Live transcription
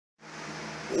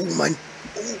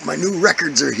My new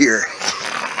records are here.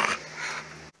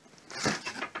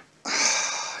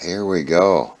 Here we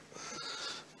go.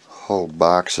 Whole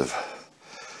box of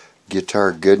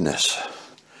guitar goodness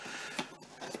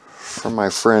from my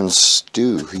friend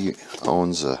Stu. He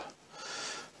owns a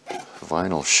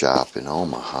vinyl shop in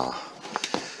Omaha.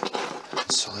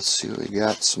 So let's see what we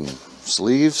got. Some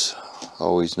sleeves,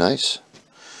 always nice.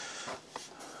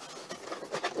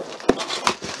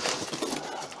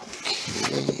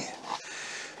 Okay.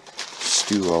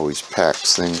 Stu always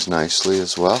packs things nicely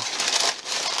as well.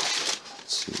 Let's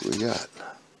see what we got.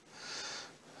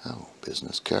 Oh,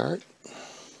 business card.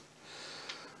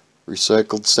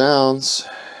 Recycled Sounds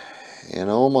in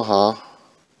Omaha.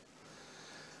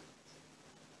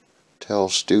 Tell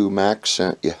Stu Mac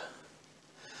sent you.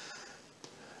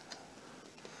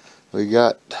 We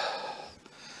got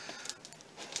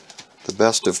The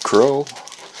Best of Crow.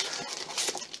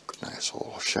 Nice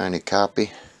little shiny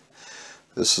copy.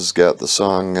 This has got the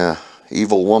song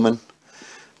Evil Woman.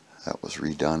 That was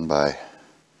redone by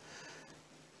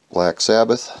Black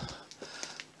Sabbath,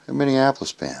 a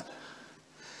Minneapolis band.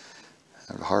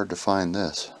 Hard to find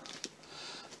this.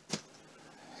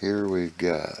 Here we've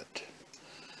got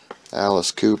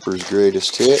Alice Cooper's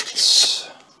Greatest Hits.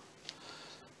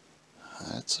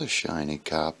 That's a shiny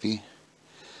copy.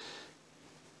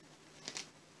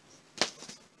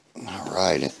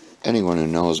 Alright, anyone who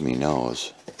knows me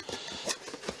knows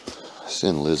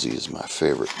Thin Lizzy is my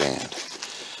favorite band.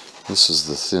 This is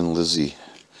the Thin Lizzy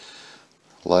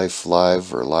Life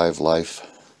Live or Live Life,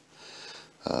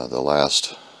 the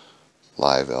last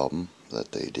live album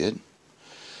that they did.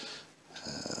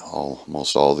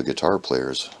 Almost all the guitar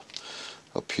players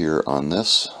appear on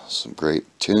this. Some great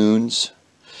tunes.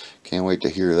 Can't wait to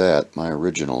hear that. My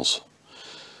originals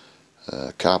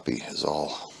copy is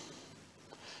all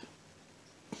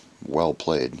well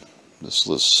played. This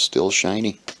is still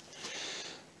shiny.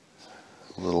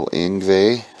 A little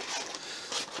Yngwie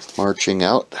marching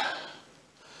out.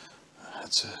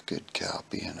 That's a good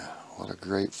copy, and what a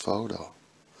great photo.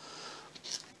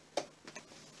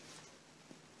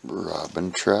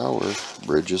 Robin Trower,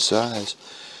 Bridge of Sighs.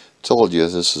 Told you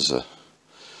this is a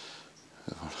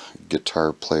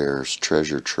guitar player's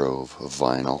treasure trove of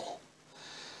vinyl.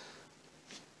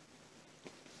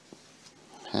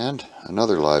 And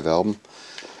another live album,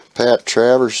 Pat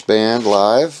Travers Band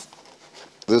Live.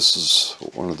 This is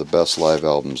one of the best live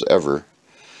albums ever.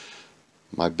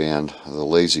 My band, the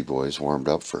Lazy Boys, warmed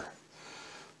up for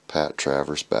Pat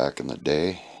Travers back in the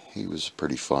day. He was a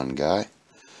pretty fun guy.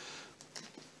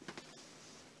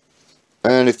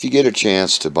 And if you get a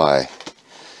chance to buy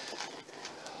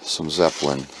some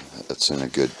Zeppelin that's in a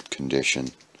good condition,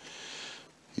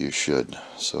 you should.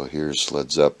 So here's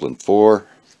Led Zeppelin 4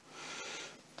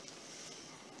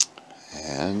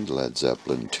 and Led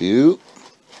Zeppelin 2.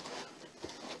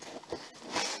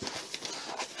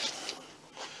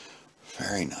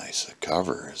 Very nice. The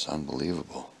cover is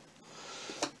unbelievable.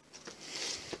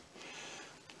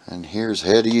 And here's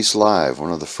Head East Live,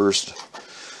 one of the first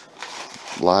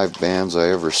live bands I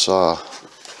ever saw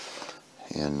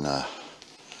in a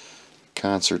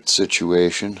concert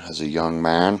situation as a young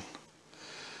man,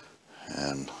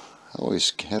 and I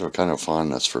always had a kind of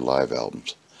fondness for live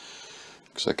albums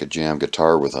because I could jam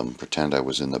guitar with them, pretend I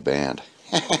was in the band.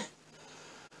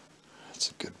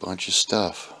 It's a good bunch of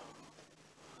stuff.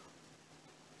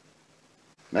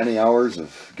 Many hours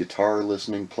of guitar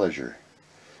listening pleasure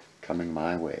coming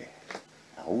my way.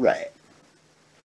 All right.